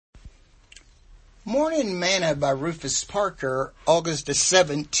Morning Manna by Rufus Parker, August the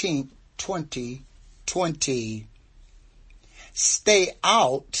 17th, 2020. Stay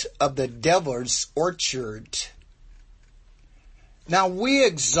out of the devil's orchard. Now we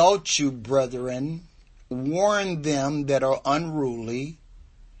exalt you, brethren, warn them that are unruly,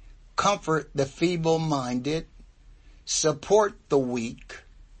 comfort the feeble-minded, support the weak,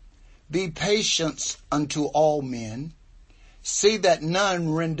 be patient unto all men. See that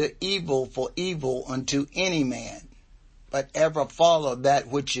none render evil for evil unto any man, but ever follow that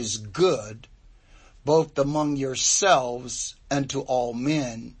which is good, both among yourselves and to all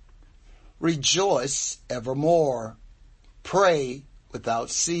men. Rejoice evermore. Pray without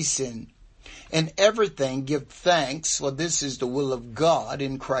ceasing. In everything give thanks, for this is the will of God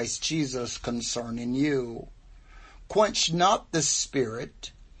in Christ Jesus concerning you. Quench not the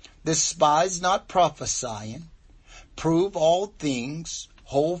spirit, despise not prophesying. Prove all things,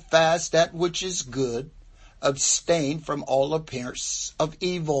 hold fast that which is good, abstain from all appearance of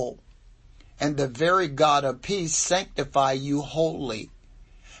evil. And the very God of peace sanctify you wholly.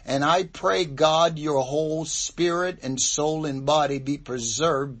 And I pray God your whole spirit and soul and body be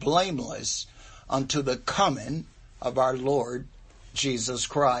preserved blameless unto the coming of our Lord Jesus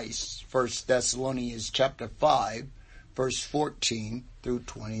Christ. 1 Thessalonians chapter 5, verse 14 through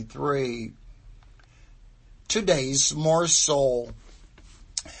 23. Today's morsel.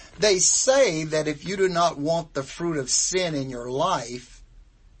 They say that if you do not want the fruit of sin in your life,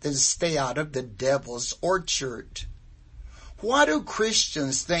 then stay out of the devil's orchard. Why do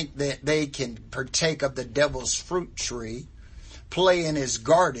Christians think that they can partake of the devil's fruit tree, play in his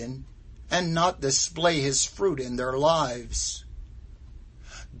garden, and not display his fruit in their lives?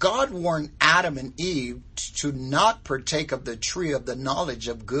 God warned Adam and Eve to not partake of the tree of the knowledge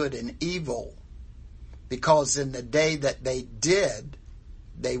of good and evil, because in the day that they did,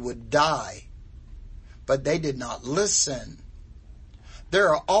 they would die. But they did not listen.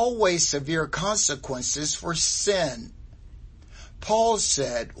 There are always severe consequences for sin. Paul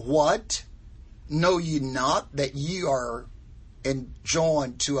said, "What? Know ye not that ye are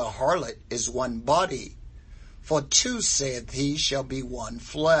joined to a harlot as one body? For two, saith he, shall be one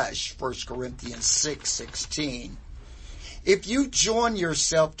flesh." 1 Corinthians 6:16. If you join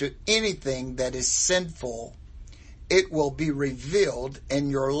yourself to anything that is sinful, it will be revealed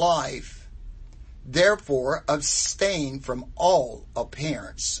in your life. Therefore, abstain from all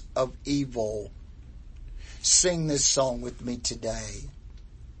appearance of evil. Sing this song with me today.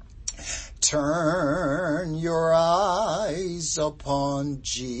 Turn your eyes upon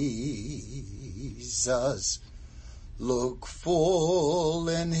Jesus. Look full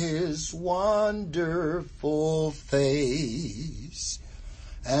in his wonderful face,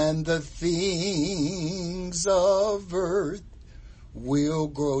 and the things of earth will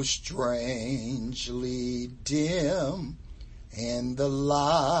grow strangely dim in the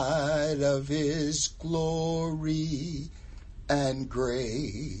light of his glory and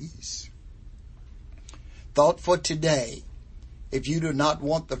grace. Thought for today: if you do not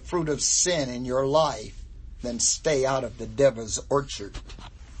want the fruit of sin in your life, then stay out of the devil's orchard.